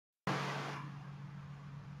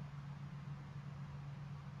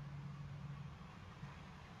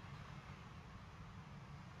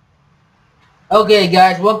Okay,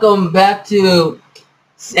 guys, welcome back to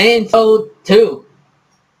Saints Row 2.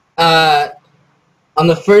 On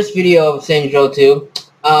the first video of Saints Row 2,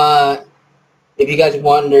 if you guys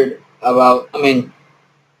wondered about, if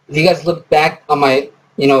you guys look back on my,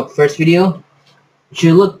 first video, you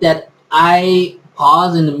should look that I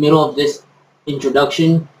paused in the middle of this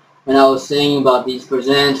introduction when I was saying about these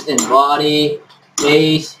presents and body,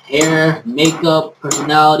 face, hair, makeup,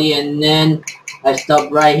 personality, and then I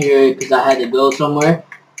stopped right here because I had to go somewhere.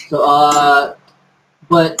 So,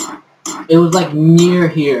 but it was like near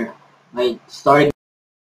here, like starting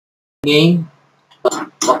the game.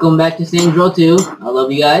 Welcome back to Saints Row 2. I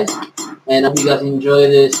love you guys, and I hope you guys enjoy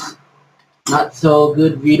this not so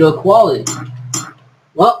good video quality.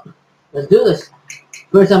 Well, let's do this.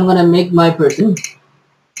 First, I'm gonna make my person.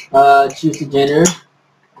 Choose the gender.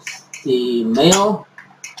 The male,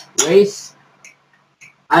 race.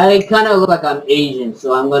 I kind of look like I'm Asian,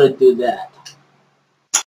 so I'm gonna do that.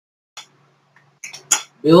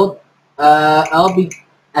 Build. I'll be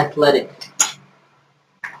athletic.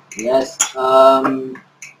 Yes.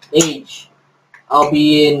 Age. I'll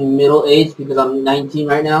be in middle age because I'm 19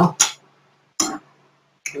 right now. Let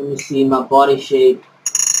me see my body shape.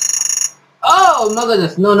 Oh my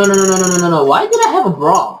goodness! No! Why did I have a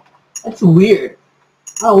bra? That's weird.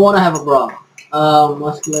 I don't want to have a bra.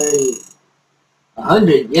 Muscularity.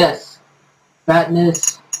 100. Yes.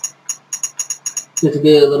 Fatness. Just to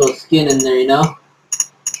get a little skin in there, you know.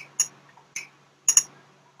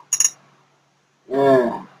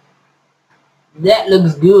 Yeah. That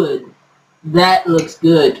looks good. That looks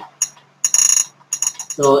good.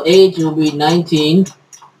 So age will be 19.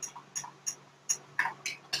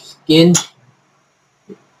 Skin.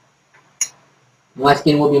 My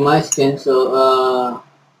skin will be my skin, so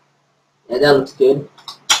yeah, that looks good.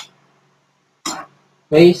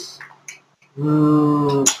 Face.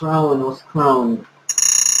 Crown. What's crown?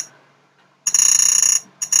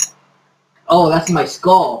 Oh, that's my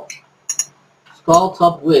skull. Skull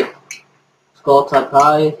top width. Skull top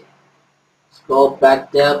height. Skull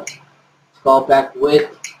back depth. Skull back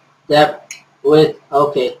width. Depth. Width.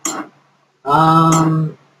 Okay.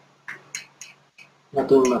 Not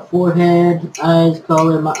doing my forehead. Eyes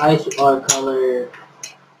color. My eyes are color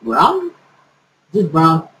brown? Is it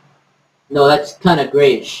brown? No, that's kind of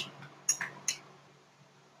grayish.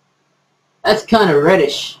 That's kind of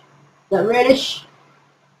reddish. Is that reddish?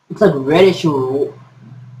 It's like reddish or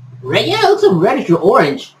red. Yeah, it looks like reddish or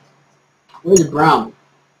orange. Where's the brown?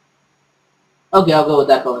 Okay, I'll go with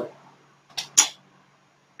that color.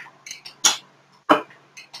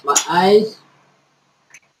 My eyes.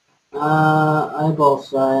 Eyeball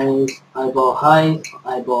size, eyeball height,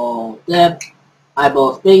 eyeball depth,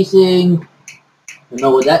 eyeball spacing. I don't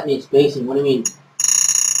know what that means, spacing. What do you mean?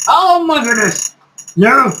 Oh my goodness!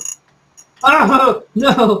 No! Oh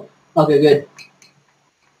no! Okay, good.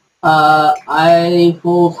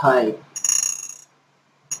 Eyeballs height.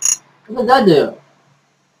 What does that do?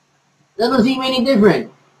 That doesn't seem any different.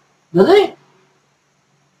 Does it?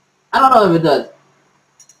 I don't know if it does.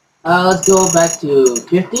 Let's go back to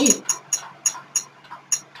 50.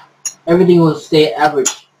 Everything will stay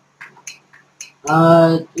average.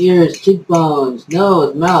 Ears, cheekbones,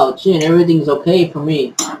 nose, mouth, chin, everything's okay for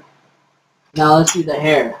me. Now let's do the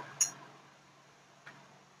hair.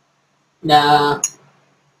 Nah.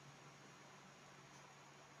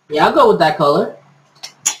 Yeah, I'll go with that color.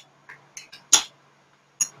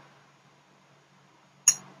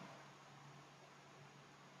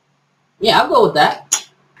 Yeah, I'll go with that.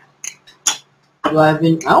 Do I have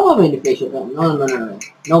any? I don't have any facial hair. No.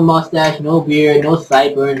 No mustache, no beard, no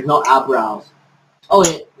sideburns, no eyebrows. Oh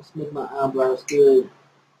yeah, let's make my eyebrows good.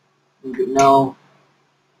 No.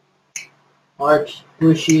 Arch,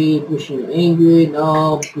 bushy and angry,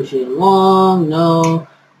 no. Bushy and long, no.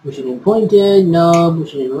 Bushy and pointed, no.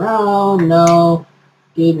 Bushy and round, no.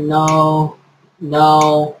 Give, no.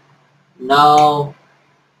 No. No.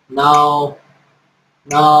 No.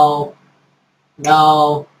 No.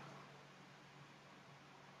 No.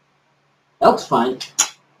 That looks fine.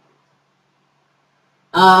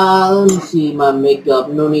 Let me see my makeup.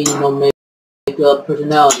 No need no makeup.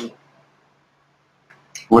 Personality.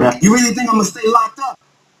 What up? You really think I'm gonna stay locked up?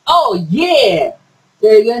 Oh yeah!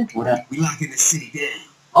 Say it again. What up? We locking the city down.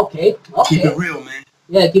 Okay. Keep it real, man.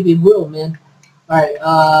 Yeah, keep it real, man.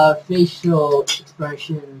 Alright, facial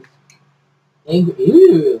expressions. Angry.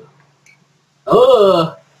 Ew.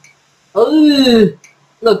 Oh.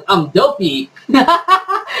 Look, I'm dopey.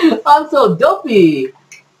 I'm so dopey.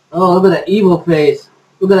 Oh, look at that evil face.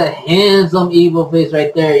 Look at that handsome evil face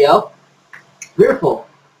right there, yo. Fearful.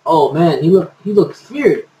 Oh man, he looks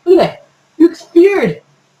feared. Look at that. He looks feared.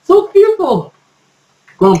 So fearful.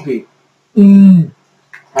 Grumpy.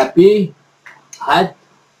 Happy. What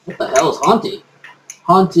the hell is haunty?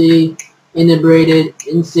 Haunty, inebriated,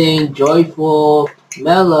 insane, joyful,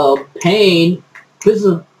 mellow, pain,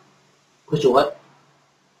 quizzical, what?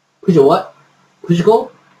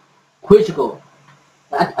 Quizzical? Quizzical.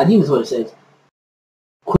 I think that's what it says.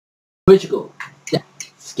 Quizzical. Yeah.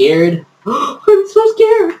 Scared. I'm so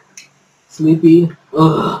scared. Sleepy.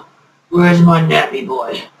 Ugh. Where's my nappy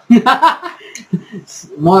boy?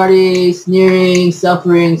 Marty, sneering,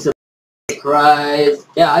 suffering, surprise.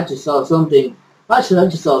 Yeah, I just saw something. I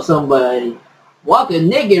just saw somebody walking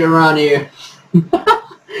naked around here.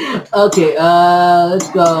 Okay,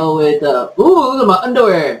 let's go with, ooh, look at my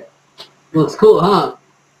underwear. Looks cool, huh?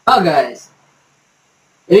 Oh, guys.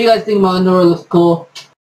 If you guys think my underwear looks cool,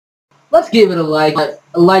 let's give it a like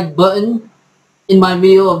button in my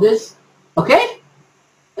video of this. Okay?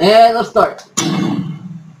 And let's start.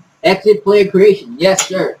 Exit player creation. Yes,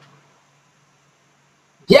 sir.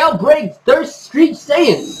 Jailbreak Thirst Street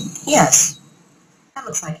Sayings. Yes. That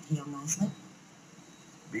looks like it healed nicely.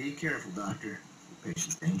 Be careful, Doctor. The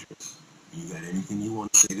patient's dangerous. You got anything you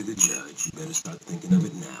want to say to the judge, you better start thinking of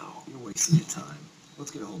it now. You're wasting your time.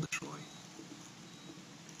 Let's get a hold of Troy.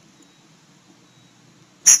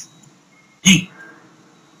 Hey!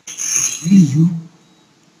 Is it really you?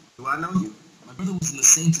 Do I know you? My brother was in the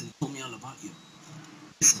Saints and he told me all about you.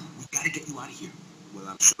 Listen, we gotta get you out of here. Well,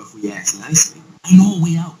 I'm sure if we ask nicely. I know a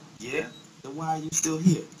way out. Yeah? Then why are you still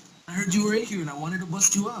here? I heard you were in here and I wanted to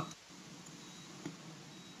bust you up.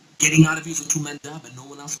 Getting out of here is a two-man job and no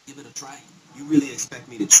one else will give it a try. You really expect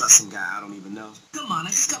me to trust some guy I don't even know? Come on,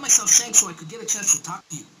 I just got myself shanked so I could get a chance to talk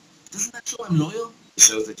to you. Doesn't that show I'm loyal? It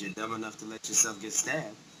shows that you're dumb enough to let yourself get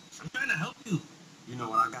stabbed. I'm trying to help you. You know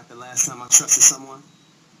what I got the last time I trusted someone?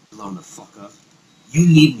 Blown the fuck up. You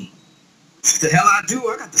need me. What the hell I do?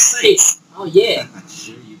 I got the Saints. Oh, yeah.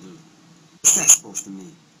 Sure you do. What's that supposed to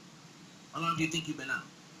mean? How long do you think you've been out?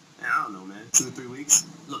 I don't know, man. 2 or 3 weeks?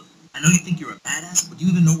 Look, I know you think you're a badass, but do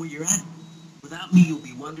you even know where you're at? Without me, you'll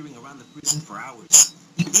be wandering around the prison for hours.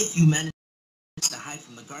 If you manage to hide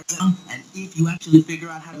from the guards down, and if you actually figure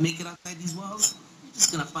out how to make it outside these walls, you're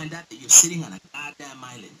just gonna find out that you're sitting on a goddamn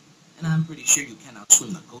island. And I'm pretty sure you can't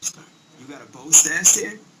outswim the Coast Guard. You got a boat stashed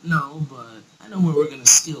here? No, but I know where we're gonna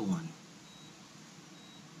steal one.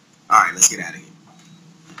 Alright, let's get out of here.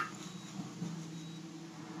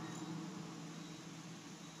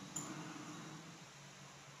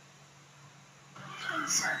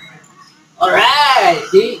 Alright,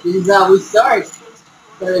 see, this is how we start.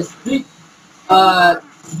 This is how,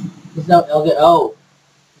 okay, oh.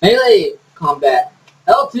 Melee combat.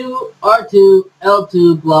 L2, R2,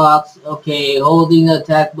 L2 blocks. Okay, holding the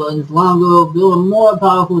attack buttons longer, build a more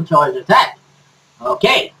powerful charge attack.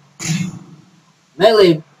 Okay.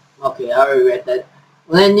 Melee, okay, I already read that.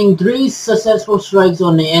 Landing 3 successful strikes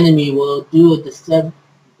on the enemy will do a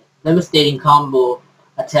devastating combo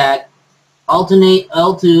attack. Alternate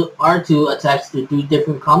L2, R2 attacks to do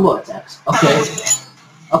different combo attacks. Okay.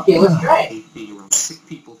 Okay, let's try it. Being around sick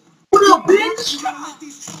people. What up, bitch? You gotta let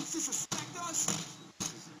these chumps disrespect us?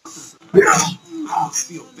 I almost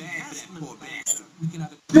feel bad for that poor bastard. We can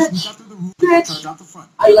either Bitch. sneak out through the roof or Bitch. charge out the front.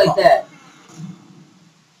 How you like that?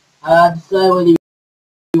 Decide whether you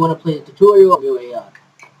want to play the tutorial or go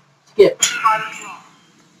skip. Get out of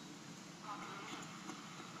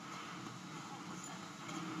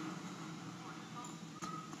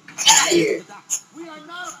here! We are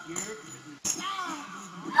not here.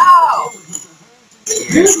 Ow!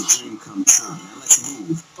 Dream come true. Now let's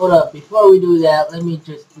move. Hold up, before we do that, let me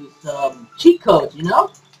just do some cheat codes, you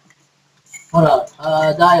know? Hold up,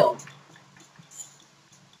 dial.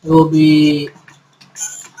 It will be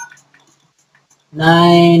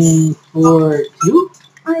 942?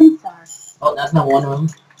 I'm sorry. Oh, that's not one of them.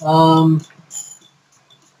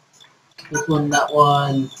 This one, that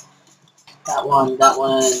one, that one, that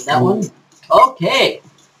one, that one. Okay.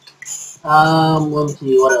 Let me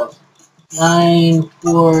see, what else?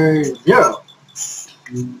 940.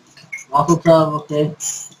 Also sub, okay.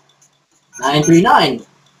 939.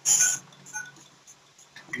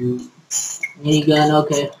 Minigun,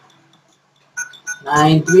 okay.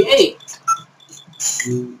 938.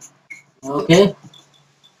 Okay.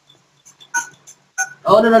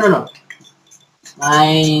 Oh, no.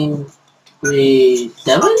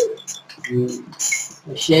 937?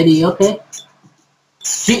 Machete, okay.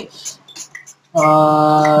 Sheets.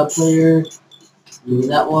 Player. Give me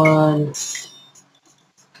that one.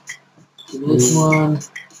 Give me this one.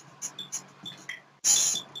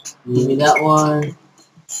 Give me that one.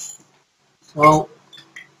 Oh.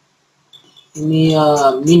 Give me a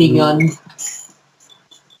minigun.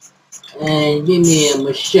 and give me a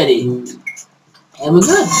machete. And we're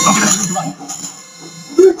good.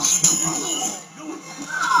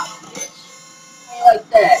 Ain't like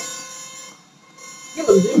that. Give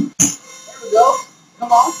him, dude. There we go.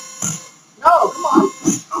 Come on. No, come on.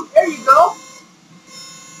 There you go.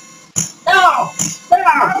 No! There!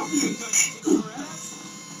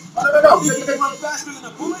 No. Faster than a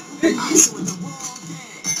bullet?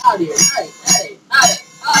 Out of here. Out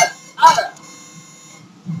of.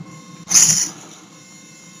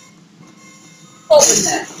 Open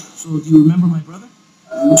that. So, do you remember my brother?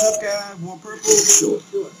 Tough guy, wore purple? Sure.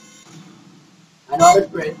 I know how to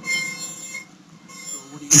sprint. So,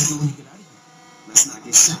 what are you gonna do when you get out of here? Let's not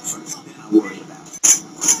get shot first, then I'll worry about it.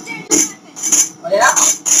 Oh, yeah?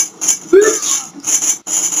 Good.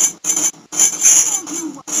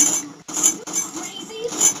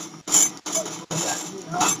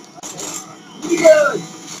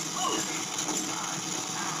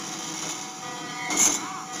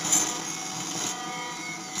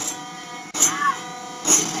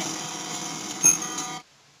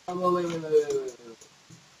 Oh, wait.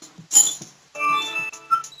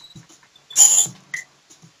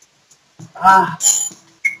 Ah,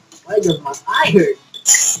 why does my eye hurt?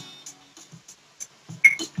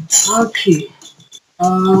 Ouchie.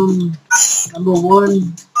 Number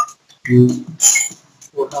one.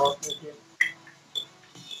 For health,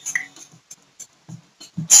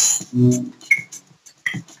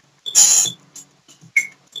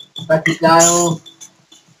 back to dial.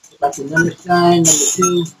 Back to number sign.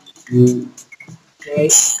 Number 2. Okay.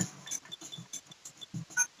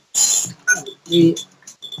 Number 3.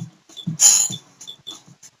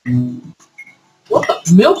 What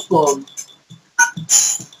the milk phone?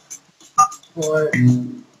 4.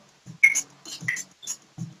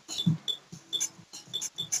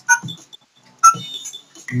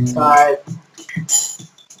 5.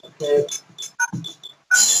 Okay.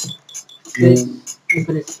 6.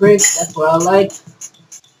 Infinite sprint. That's what I like.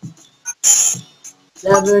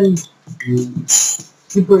 7.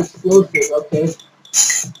 Super explosive. Okay.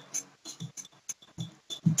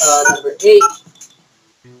 Number 8.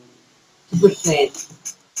 Super Saiyans.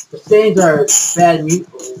 The Saiyans are bad mutants.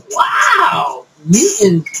 Wow!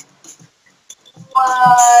 Mutants.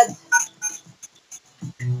 What?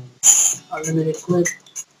 Unlimited clip.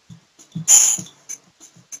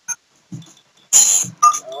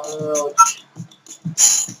 Oh.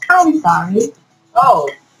 I'm sorry. Oh,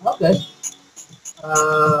 okay.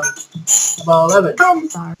 About 11. I'm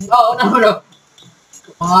sorry. Oh, no.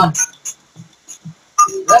 Come on.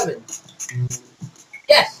 11.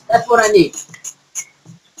 Yes, that's what I need.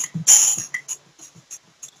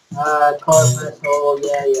 Color threshold,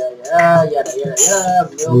 yada.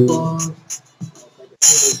 Milk bones.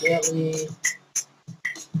 Deadly.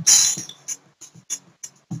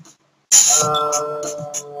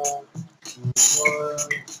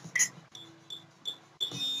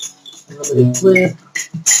 Unlimited clip.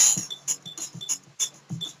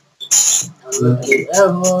 Unlimited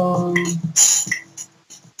ammo.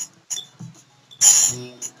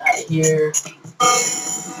 Out of here.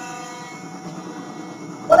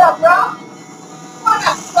 What up, bro? What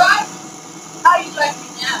up, bud? How you like me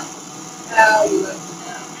now? How you like me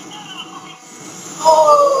now?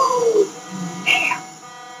 Oh, damn.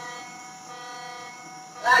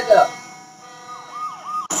 Back up.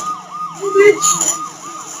 You bitch.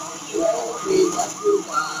 Show me what you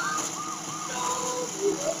got. Show me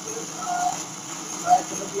what you got. Right,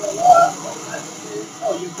 gonna be a lot.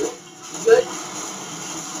 Oh, you good? You good?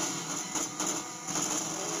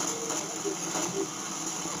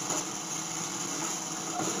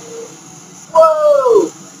 Whoa! You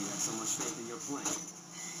have so much faith in your plan.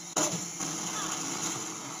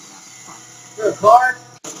 You're a card?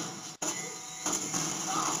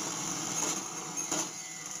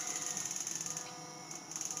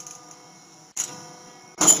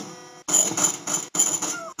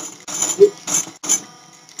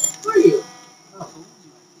 Who are you? Oh.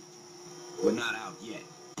 We're not out yet.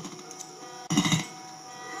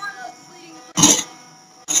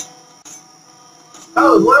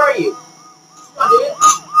 Oh, where are you? Come on, dude.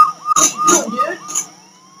 What you doing, dude?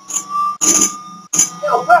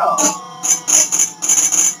 Yo, bro.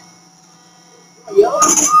 Come on, yo.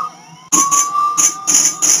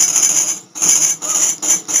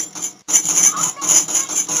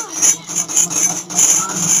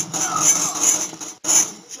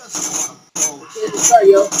 Here's the car,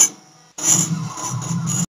 yo.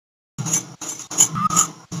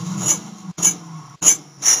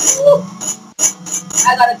 Woo. I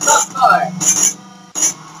got a truck car.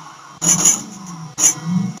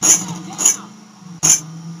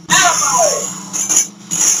 Out of my way.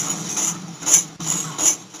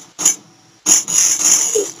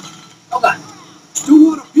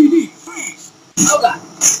 Oh God.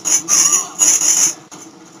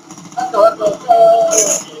 Let's go, let's go, let's go.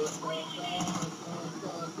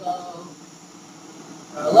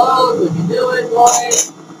 Hello, what you doing, boy?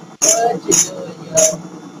 What you doing, yo?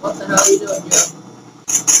 What the hell are you doing, yo?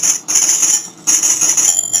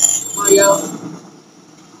 Come on, yo.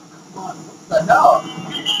 Come on. What the hell?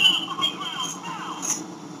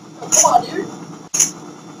 Oh, come on, dude.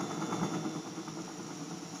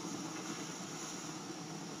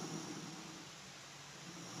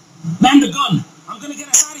 Man the gun! I'm gonna get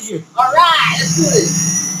us out of here! Alright, let's do this.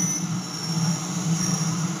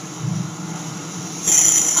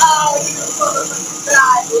 Oh, you motherfucking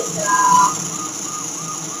die now.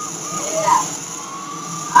 Yeah.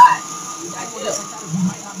 Alright. You got Oh, you. yes, I thought we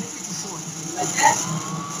might not make it to shore. You like that?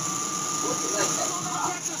 Ooh, you like that?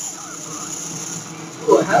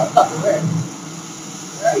 Ooh, hell fucking where?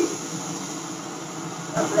 Where are you?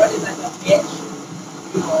 I'm running like a bitch.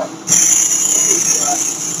 You are. There you are.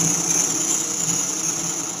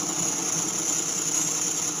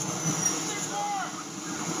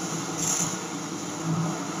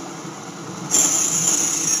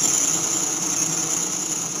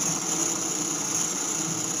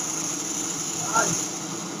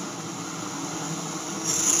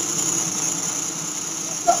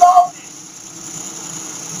 Come on.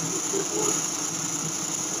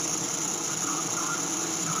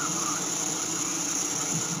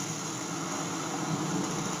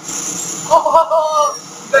 Oh,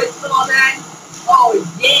 you guys saw that? Oh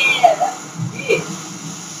yeah, yeah.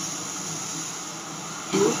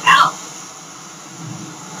 And we out.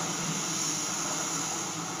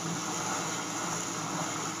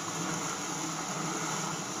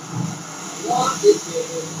 Want this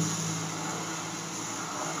game.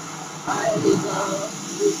 I love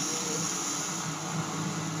this.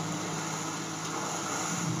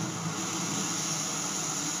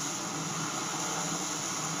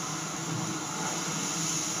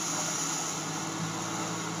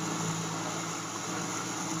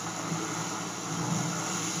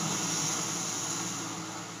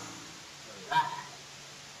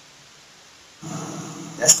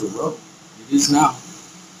 That's the rope. It is now.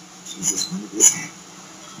 Jesus, when did this happen?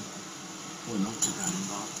 When Ultra got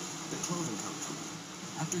involved. The clothing company.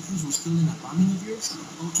 After things were still in that bombing of yours,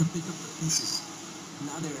 Ultra picked up the pieces.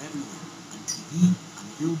 Now they're everywhere. On TV, on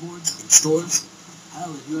billboards, in stores.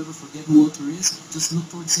 Hell, if you ever forget who Ultra is, just look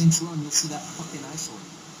towards Saints Row and you'll see that fucking eyesore.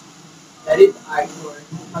 That is eyesore.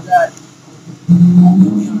 Oh my God.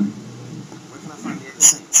 Here we are. Where can I find the other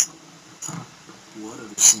saints? What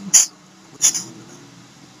other Saints? Which two of them?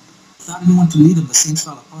 Without anyone to lead them, the Saints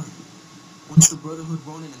fell apart. Once the Brotherhood,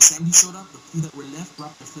 Ronin, and Sandy showed up, the few that were left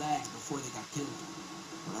dropped their flags before they got killed.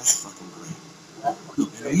 Well, that's fucking great. Look,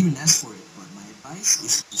 I don't even ask for it, but my advice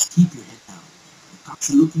is to just keep your head down. The cops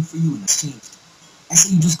are looking for you and it's changed. I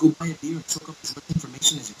say you just go buy a beer and soak up as much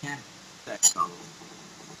information as you can. Thanks, Donald.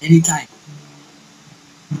 Anytime.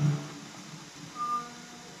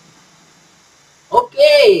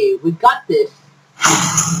 Okay, we got this.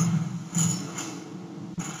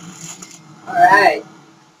 Alright.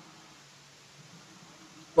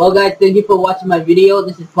 Well guys, thank you for watching my video.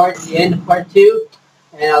 This is the end of part 2.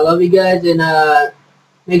 And I love you guys, and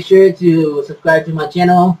make sure to subscribe to my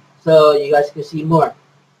channel so you guys can see more.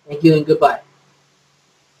 Thank you and goodbye.